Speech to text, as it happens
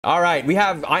All right,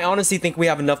 I honestly think we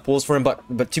have enough pulls for him,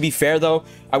 but to be fair though,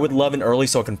 I would love an early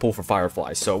so I can pull for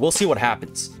Firefly. So we'll see what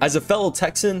happens. As a fellow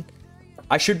Texan,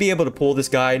 I should be able to pull this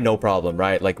guy, no problem,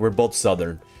 right? Like, we're both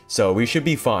Southern, so we should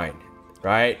be fine,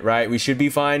 right? Right, we should be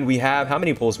fine. We have, how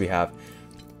many pulls we have?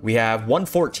 We have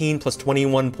 114 plus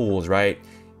 21 pulls, right?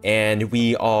 And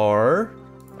we are,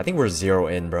 I think we're 0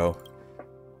 in, bro.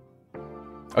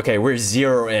 Okay, we're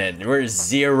 0 in. We're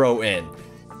 0 in.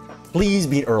 Please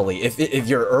be early. If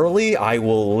you're early, I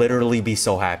will literally be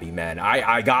so happy, man.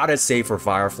 I gotta save for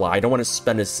Firefly. I don't want to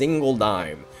spend a single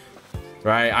dime.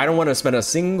 Right? I don't want to spend a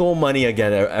single money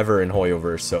again ever in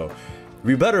Hoyoverse. So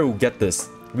we better get this.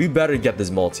 We better get this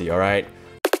multi, alright?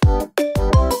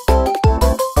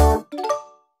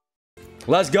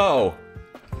 Let's go.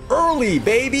 Early,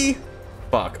 baby.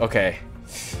 Fuck, okay.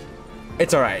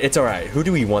 It's alright, it's alright. Who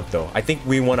do we want though? I think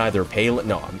we want either Palin.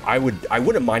 No, I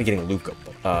wouldn't mind getting Luca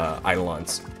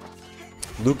Eidolons.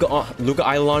 Luca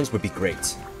Eidolons would be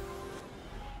great.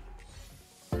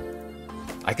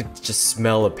 I could just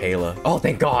smell a Pela. Oh,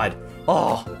 thank God.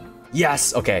 Oh,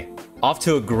 yes. Okay. Off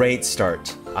to a great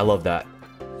start. I love that.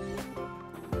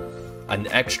 An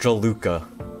extra Luca.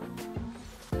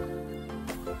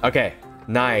 Okay.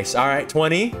 Nice. All right.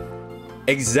 20.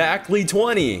 Exactly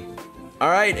 20. All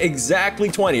right. Exactly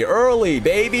 20. Early,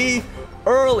 baby.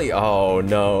 Early. Oh,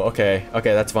 no. Okay.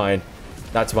 Okay. That's fine.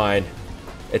 That's fine.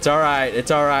 It's all right. It's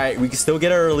all right. We can still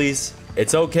get earlies.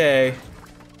 It's okay.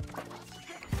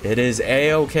 It is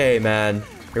a-okay, man.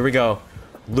 Here we go.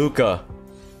 Luca.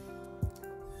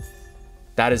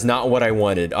 That is not what I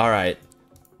wanted. All right.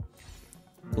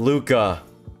 Luca.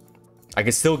 I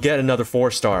can still get another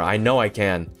 4-star. I know I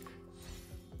can.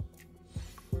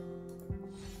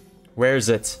 Where is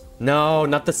it? No,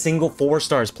 not the single 4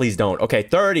 stars. Please don't. Okay,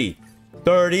 30.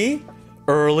 30.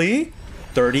 Early.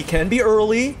 30 can be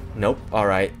early. Nope. All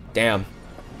right. Damn.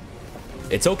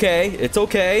 It's okay. It's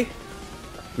okay.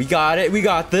 We got it. We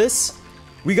got this.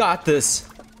 We got this.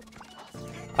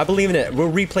 I believe in it.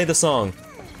 We'll replay the song.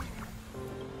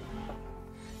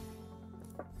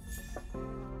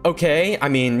 Okay. I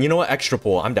mean, you know what? Extra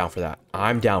pull. I'm down for that.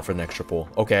 I'm down for an extra pull.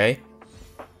 Okay.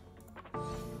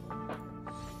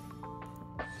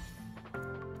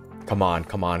 Come on.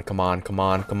 Come on. Come on. Come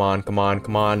on. Come on. Come on.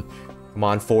 Come on. Come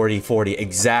on. 40. 40.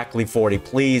 Exactly 40.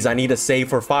 Please. I need a save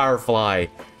for Firefly.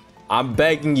 I'm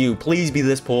begging you. Please be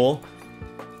this pull.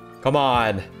 Come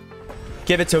on.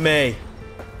 Give it to me.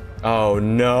 Oh,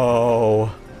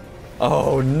 no.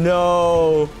 Oh,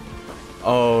 no.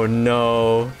 Oh,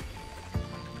 no.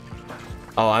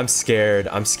 Oh, I'm scared.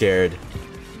 I'm scared.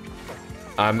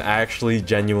 I'm actually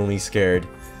genuinely scared.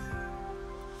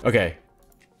 Okay.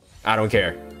 I don't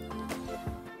care.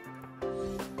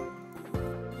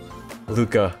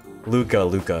 Luca. Luca.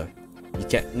 Luca. You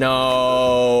can't.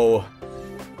 No.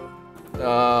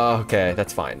 Okay,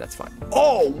 that's fine, that's fine.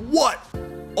 Oh, what?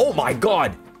 Oh my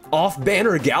God.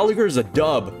 Off-banner Gallagher's a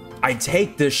dub. I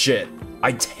take this shit.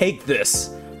 I take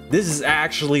this. This is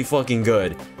actually fucking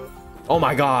good. Oh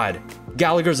my God.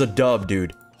 Gallagher's a dub,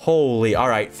 dude. Holy, all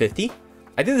right, 50?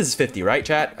 I think this is 50, right,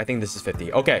 chat? I think this is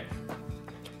 50. Okay.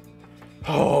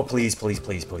 Oh, please, please,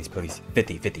 please, please, please.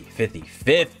 50, 50, 50,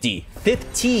 50,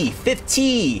 50,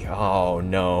 50. Oh,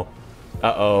 no.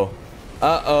 Uh-oh.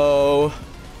 Uh-oh.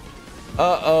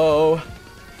 Uh-oh.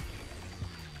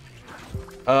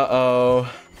 Uh-oh.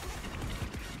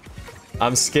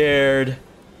 I'm scared.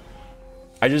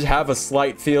 I just have a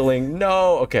slight feeling.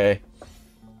 No, okay.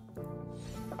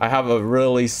 I have a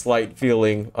really slight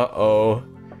feeling. Uh-oh.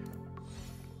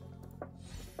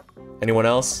 Anyone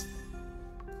else?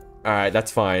 Alright,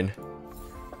 that's fine.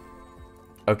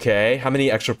 Okay, how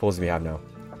many extra pulls do we have now?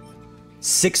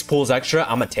 6 pulls extra?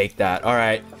 I'm gonna take that.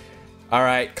 Alright.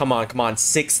 Alright, come on, come on.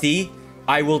 60.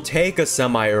 I will take a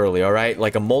semi-early, alright?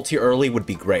 Like a multi-early would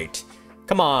be great.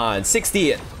 Come on,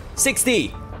 60 it.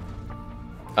 60!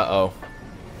 Uh-oh.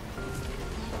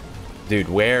 Dude,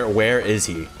 where is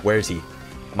he? Where is he?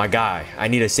 My guy, I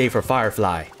need a save for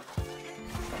Firefly.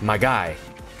 My guy.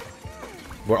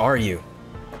 Where are you?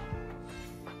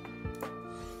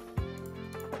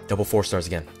 Double 4 stars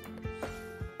again.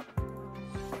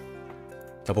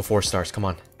 Double 4 stars, come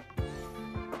on.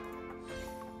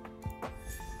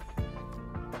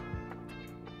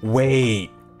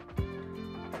 Wait.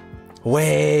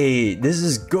 Wait, this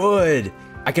is good.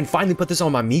 I can finally put this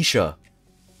on my Misha.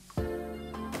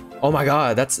 Oh my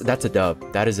God, that's a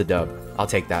dub. That is a dub. I'll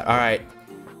take that. All right,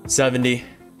 70.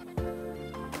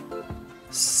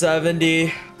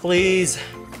 70, please.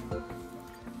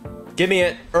 Give me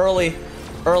it early.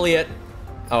 Early it.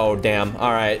 Oh, damn.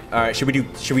 All right. All right. Should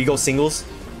we go singles?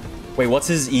 Wait, what's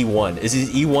his E1? Is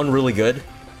his E1 really good?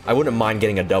 I wouldn't mind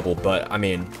getting a double, but I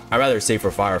mean, I'd rather save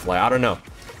for Firefly. I don't know.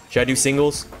 Should I do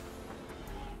singles?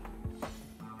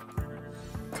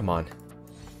 Come on.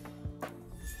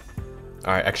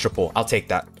 All right, extra pull. I'll take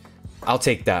that. I'll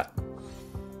take that.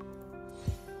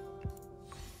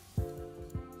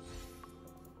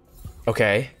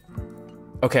 Okay.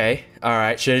 Okay. All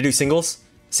right. Should I do singles?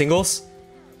 Singles?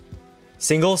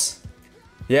 Singles?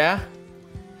 Yeah?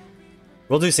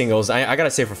 We'll do singles. I gotta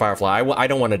save for Firefly. I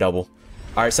don't want to double.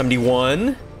 All right,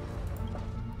 71.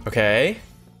 Okay.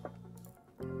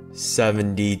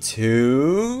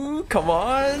 72. Come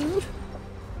on.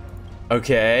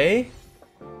 Okay.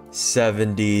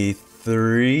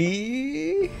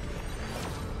 73.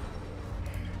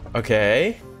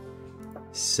 Okay.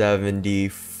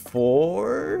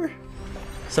 74.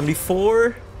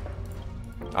 74.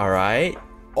 All right.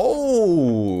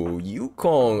 Oh,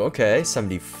 Yukong. Okay,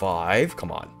 75.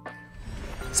 Come on.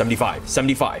 75.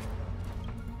 75.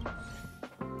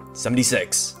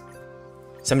 76.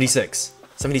 76.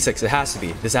 76. It has to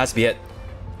be. This has to be it.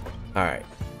 All right.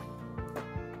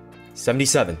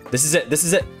 77. This is it. This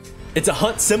is it. It's a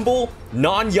hunt symbol,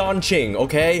 non-Yanqing,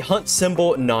 okay? Hunt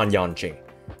symbol, non-Yanqing.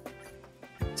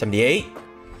 78.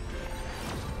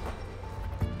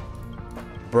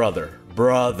 Brother.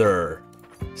 Brother.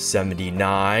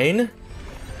 79.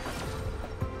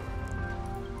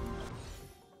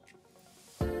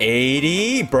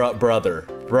 80. Brother.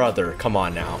 Brother. Come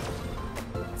on now.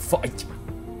 Fight.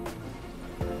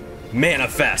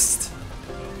 Manifest.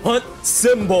 Hunt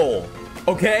symbol.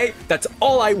 Okay? That's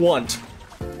all I want.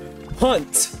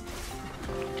 Hunt.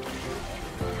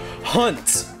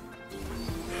 Hunt.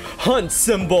 Hunt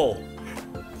symbol.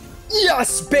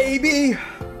 Yes, baby.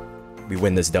 We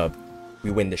win this dub.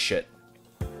 We win this shit.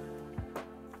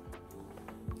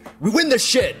 We win this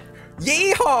shit.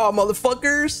 Yeehaw,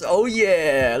 motherfuckers. Oh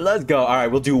yeah, let's go. All right,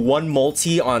 we'll do one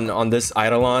multi on this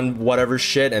Eidolon whatever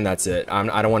shit, and that's it.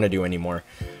 I don't want to do any more.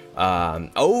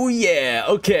 Oh yeah,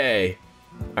 okay.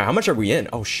 All right, how much are we in?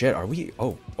 Oh shit, are we?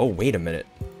 Oh, wait a minute.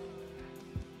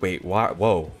 Wait, why?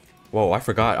 Whoa, I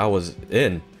forgot I was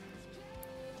in.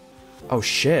 Oh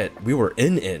shit, we were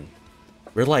in.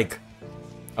 We're like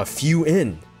a few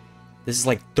in. This is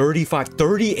like 35,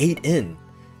 38 in.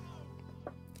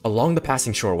 Along the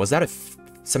passing shore. Was that a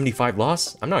 75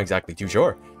 loss? I'm not exactly too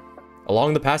sure.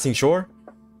 Along the passing shore?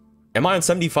 Am I on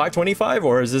 75, 25,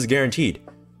 or is this guaranteed?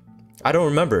 I don't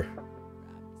remember.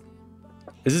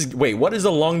 Is this, wait, what is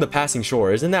along the passing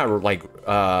shore? Isn't that like,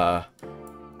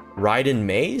 Riding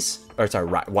Maze? Or sorry,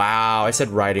 wow, I said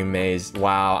Riding Maze.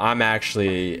 Wow, I'm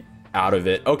actually out of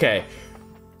it. Okay.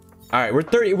 All right, we're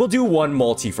 30. We'll do one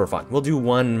multi for fun. We'll do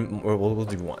one, or we'll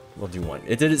do one. We'll do one.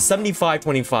 It did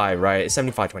 75-25, right?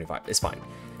 75-25. It's fine.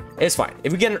 It's fine.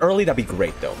 If we get an early, that'd be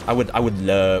great, though. I would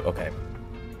love. Okay.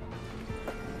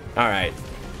 All right.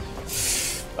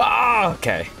 Ah,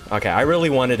 okay. Okay. I really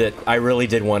wanted it. I really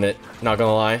did want it. Not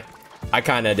gonna lie, I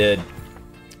kind of did.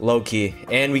 Low key,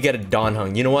 and we get a Don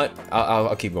Hung. You know what?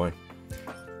 I'll keep going.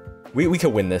 We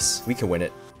could win this. We can win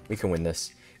it. We can win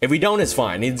this. If we don't, it's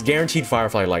fine. It's guaranteed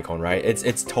Firefly Lycone, right?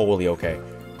 It's totally okay.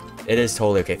 It is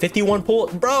totally okay. 51 pull,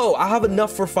 bro. I have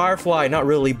enough for Firefly, not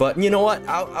really, but you know what?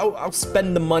 I'll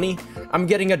spend the money. I'm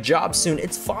getting a job soon.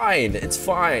 It's fine. It's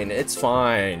fine. It's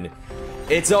fine.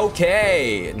 It's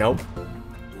okay. Nope.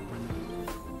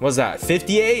 What's that?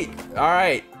 58. All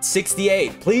right,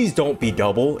 68. Please don't be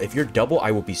double. If you're double,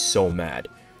 I will be so mad.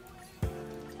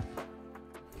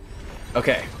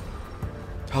 Okay.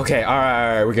 Okay, all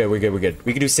right, we're good.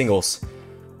 We can do singles.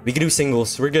 We can do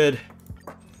singles. We're good.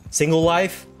 Single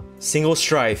life, single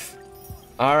strife.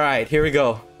 All right, here we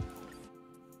go.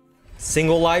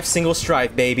 Single life, single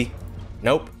strife, baby.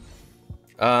 Nope.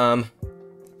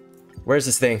 Where's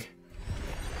this thing?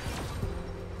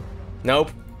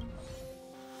 Nope.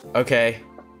 Okay.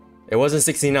 It wasn't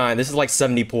 69. This is like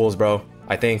 70 pools, bro.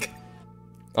 I think.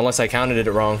 Unless I counted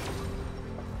it wrong.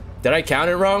 Did I count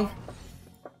it wrong?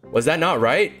 Was that not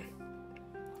right?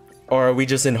 Or are we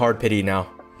just in hard pity now?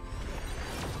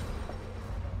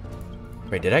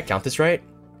 Wait, did I count this right?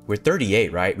 We're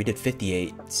 38, right? We did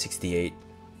 58, 68.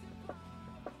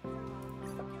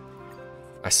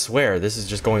 I swear, this is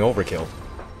just going overkill.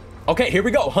 Okay, here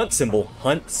we go. Hunt symbol.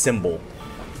 Hunt symbol.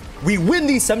 We win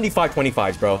these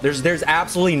 75-25s, bro. There's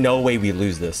absolutely no way we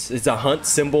lose this. It's a hunt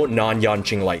symbol,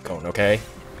 non-Yanqing light cone, okay?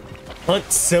 Hunt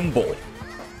symbol.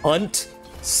 Hunt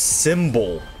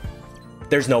symbol.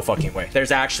 There's no fucking way.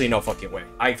 There's actually no fucking way.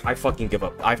 I fucking give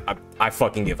up. I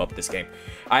fucking give up this game.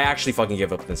 I actually fucking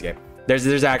give up this game.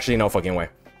 There's actually no fucking way.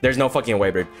 There's no fucking way,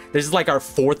 dude. This is like our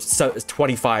fourth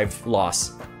 25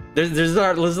 loss. This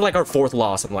is like our fourth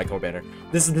loss of Lycone banner.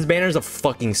 This banner is a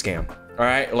fucking scam. All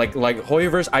right, like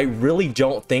Hoyoverse, I really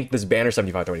don't think this banner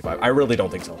 75-25. I really don't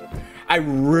think so. I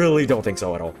really don't think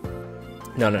so at all.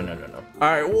 No. All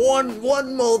right,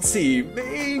 one multi,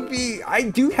 maybe. I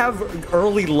do have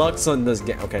early lucks on this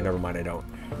game. Okay, never mind, I don't.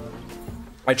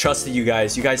 I trusted you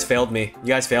guys. You guys failed me. You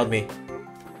guys failed me.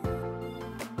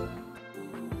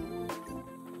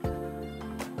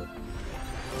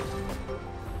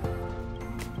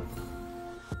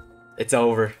 It's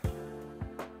over.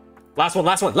 Last one.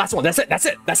 That's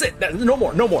it. No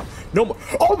more.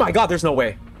 Oh my god, there's no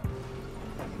way.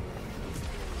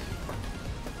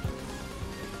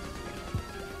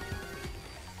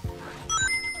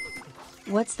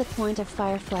 What's the point of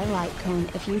Firefly Light Cone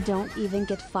if you don't even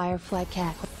get Firefly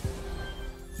Cat?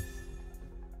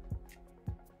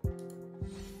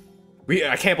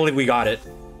 I can't believe we got it.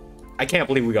 I can't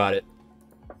believe we got it.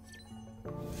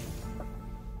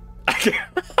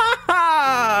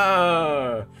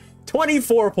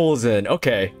 24 pulls in.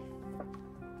 Okay.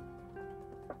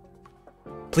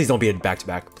 Please don't be a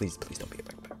back-to-back. Please don't be a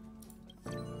back-to-back.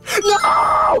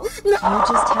 No! You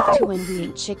just have to win. We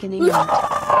ain't chickening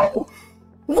out.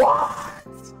 What?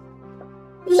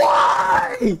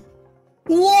 Why?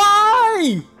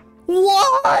 Why?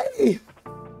 Why?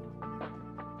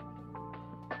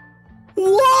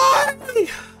 Why?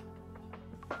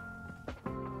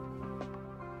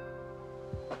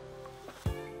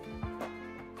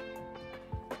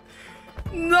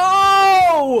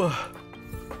 No!